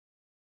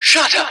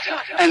Shut up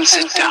and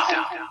sit down.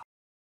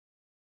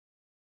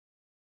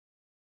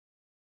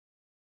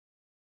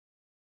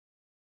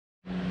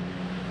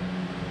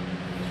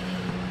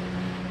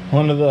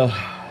 One of the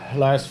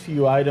last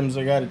few items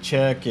I gotta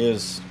check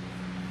is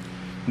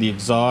the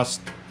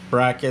exhaust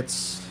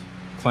brackets,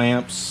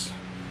 clamps,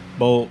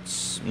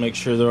 bolts. Make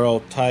sure they're all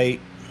tight.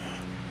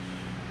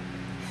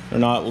 They're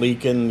not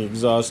leaking, the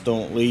exhaust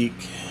don't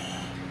leak.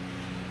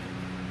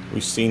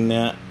 We've seen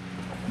that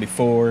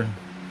before,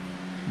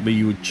 but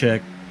you would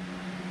check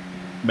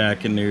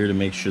back in there to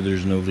make sure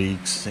there's no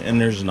leaks,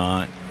 and there's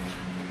not.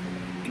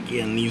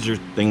 Again, these are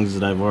things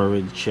that I've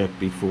already checked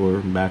before,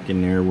 back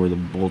in there where the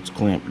bolts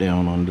clamp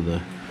down onto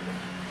the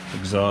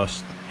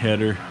exhaust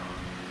header.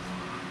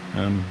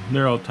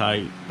 They're all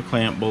tight. The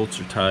clamp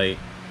bolts are tight.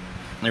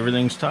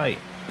 Everything's tight.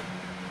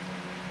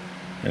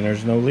 And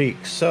there's no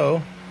leaks.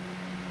 So,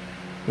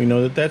 we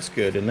know that that's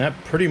good. And that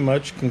pretty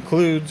much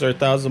concludes our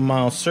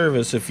 1,000-mile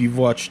service if you've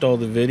watched all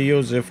the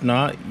videos. If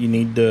not, you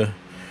need to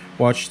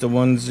watch the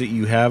ones that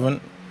you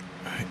haven't.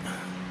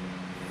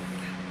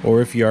 Or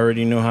if you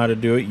already know how to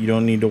do it, you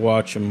don't need to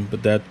watch them.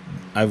 But that,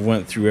 I've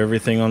went through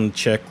everything on the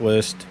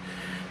checklist.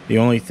 The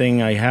only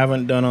thing I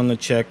haven't done on the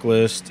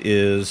checklist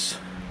is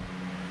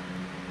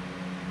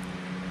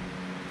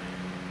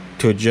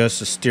to adjust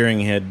the steering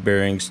head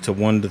bearings to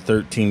 1 to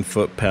 13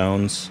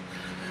 foot-pounds.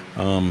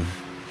 I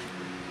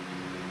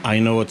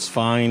know it's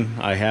fine.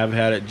 I have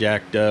had it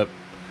jacked up.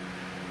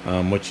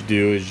 What you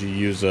do is you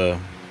use a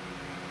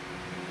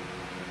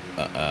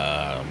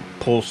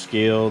pull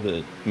scale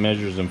that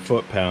measures in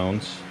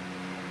foot-pounds,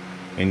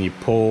 and you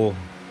pull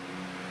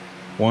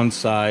one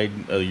side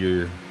of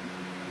your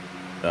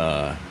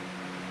I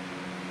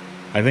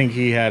think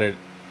he had it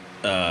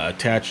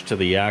attached to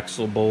the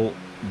axle bolt,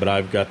 but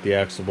I've got the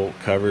axle bolt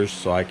covers,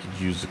 so I could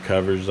use the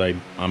covers,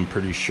 I'm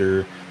pretty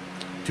sure,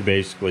 to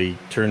basically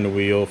turn the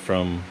wheel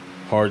from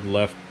hard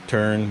left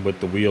turn with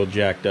the wheel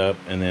jacked up,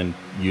 and then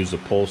use a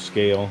pull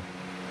scale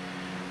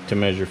to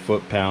measure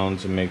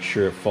foot-pounds and make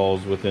sure it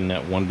falls within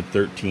that 1 to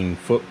 13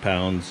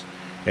 foot-pounds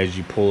as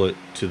you pull it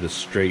to the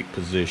straight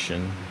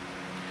position.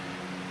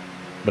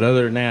 But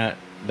other than that,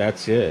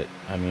 that's it.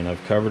 I mean,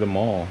 I've covered them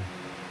all.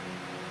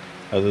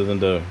 Other than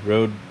the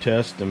road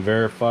test and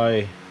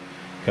verify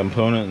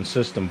component and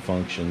system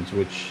functions,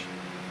 which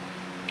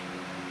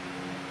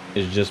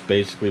is just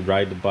basically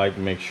ride the bike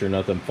and make sure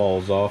nothing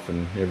falls off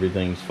and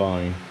everything's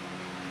fine.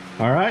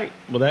 Alright,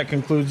 well that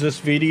concludes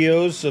this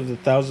videos of the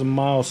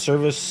 1,000-mile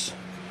service.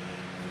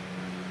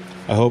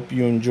 I hope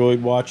you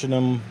enjoyed watching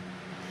them,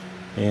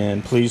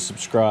 and please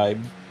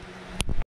subscribe.